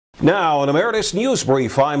Now, an Emeritus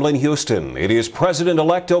Newsbrief, I'm Lynn Huston. It is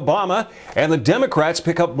President-elect Obama, and the Democrats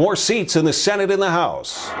pick up more seats in the Senate and the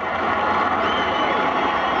House.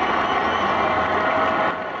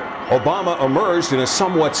 Obama emerged in a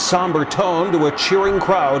somewhat somber tone to a cheering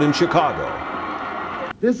crowd in Chicago.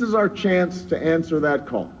 This is our chance to answer that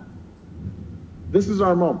call. This is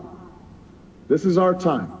our moment. This is our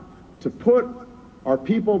time to put our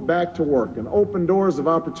people back to work and open doors of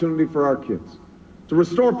opportunity for our kids, to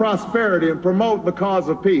restore prosperity and promote the cause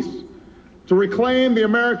of peace, to reclaim the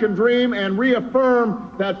American dream and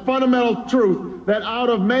reaffirm that fundamental truth that out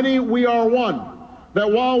of many we are one, that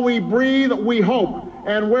while we breathe, we hope,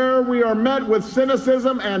 and where we are met with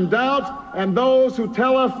cynicism and doubt and those who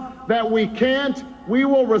tell us that we can't, we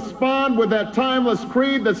will respond with that timeless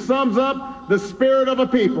creed that sums up the spirit of a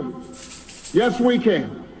people. Yes, we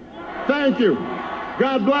can. Thank you.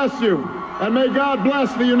 God bless you. And may God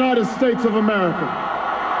bless the United States of America.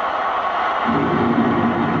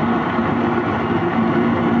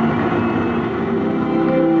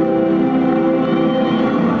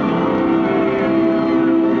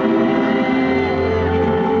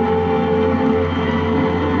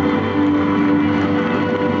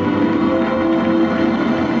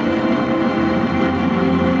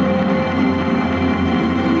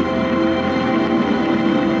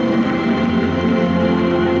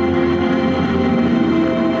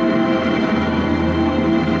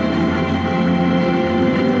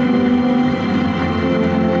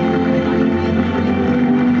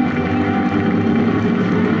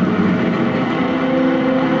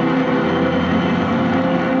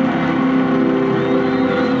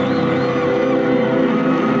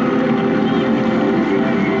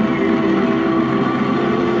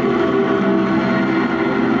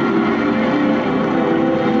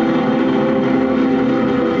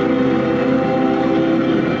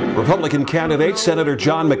 Republican candidate Senator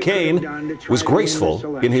John McCain was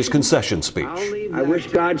graceful in his concession speech. I wish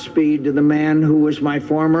Godspeed to the man who was my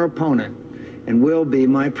former opponent and will be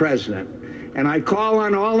my president. And I call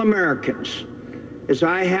on all Americans, as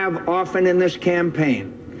I have often in this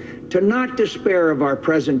campaign, to not despair of our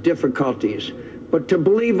present difficulties, but to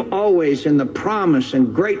believe always in the promise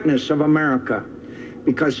and greatness of America,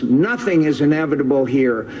 because nothing is inevitable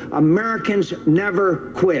here. Americans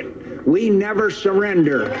never quit. We never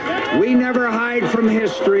surrender. We never hide from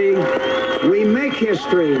history. We make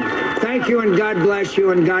history. Thank you, and God bless you,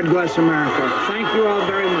 and God bless America. Thank you all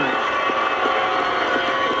very much.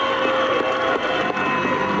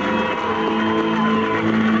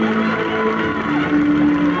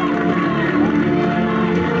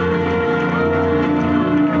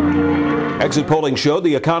 Exit polling showed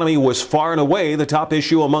the economy was far and away the top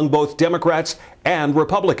issue among both Democrats and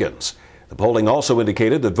Republicans. The polling also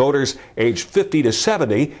indicated that voters aged 50 to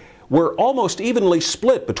 70 were almost evenly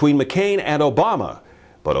split between McCain and Obama,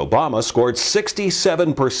 but Obama scored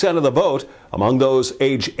 67% of the vote among those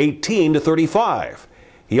aged 18 to 35.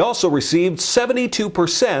 He also received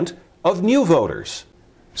 72% of new voters.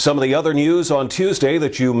 Some of the other news on Tuesday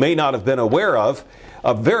that you may not have been aware of: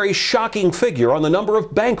 a very shocking figure on the number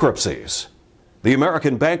of bankruptcies. The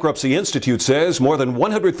American Bankruptcy Institute says more than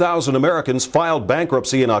 100,000 Americans filed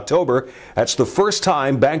bankruptcy in October. That's the first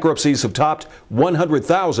time bankruptcies have topped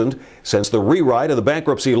 100,000 since the rewrite of the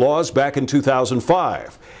bankruptcy laws back in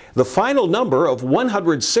 2005. The final number of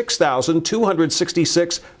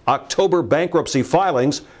 106,266 October bankruptcy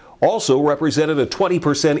filings also represented a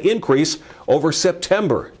 20% increase over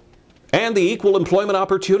September. And the Equal Employment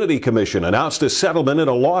Opportunity Commission announced a settlement in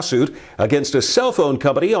a lawsuit against a cell phone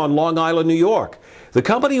company on Long Island, New York. The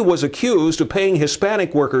company was accused of paying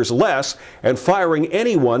Hispanic workers less and firing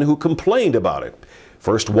anyone who complained about it.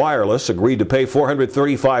 First Wireless agreed to pay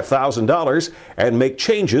 $435,000 and make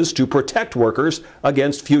changes to protect workers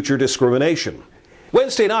against future discrimination.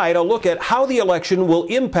 Wednesday night, a look at how the election will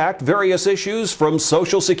impact various issues from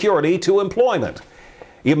Social Security to employment.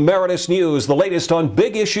 Emeritus News, the latest on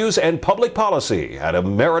big issues and public policy at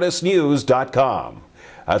emeritusnews.com.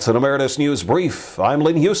 That's an Emeritus News Brief. I'm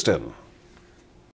Lynn Huston.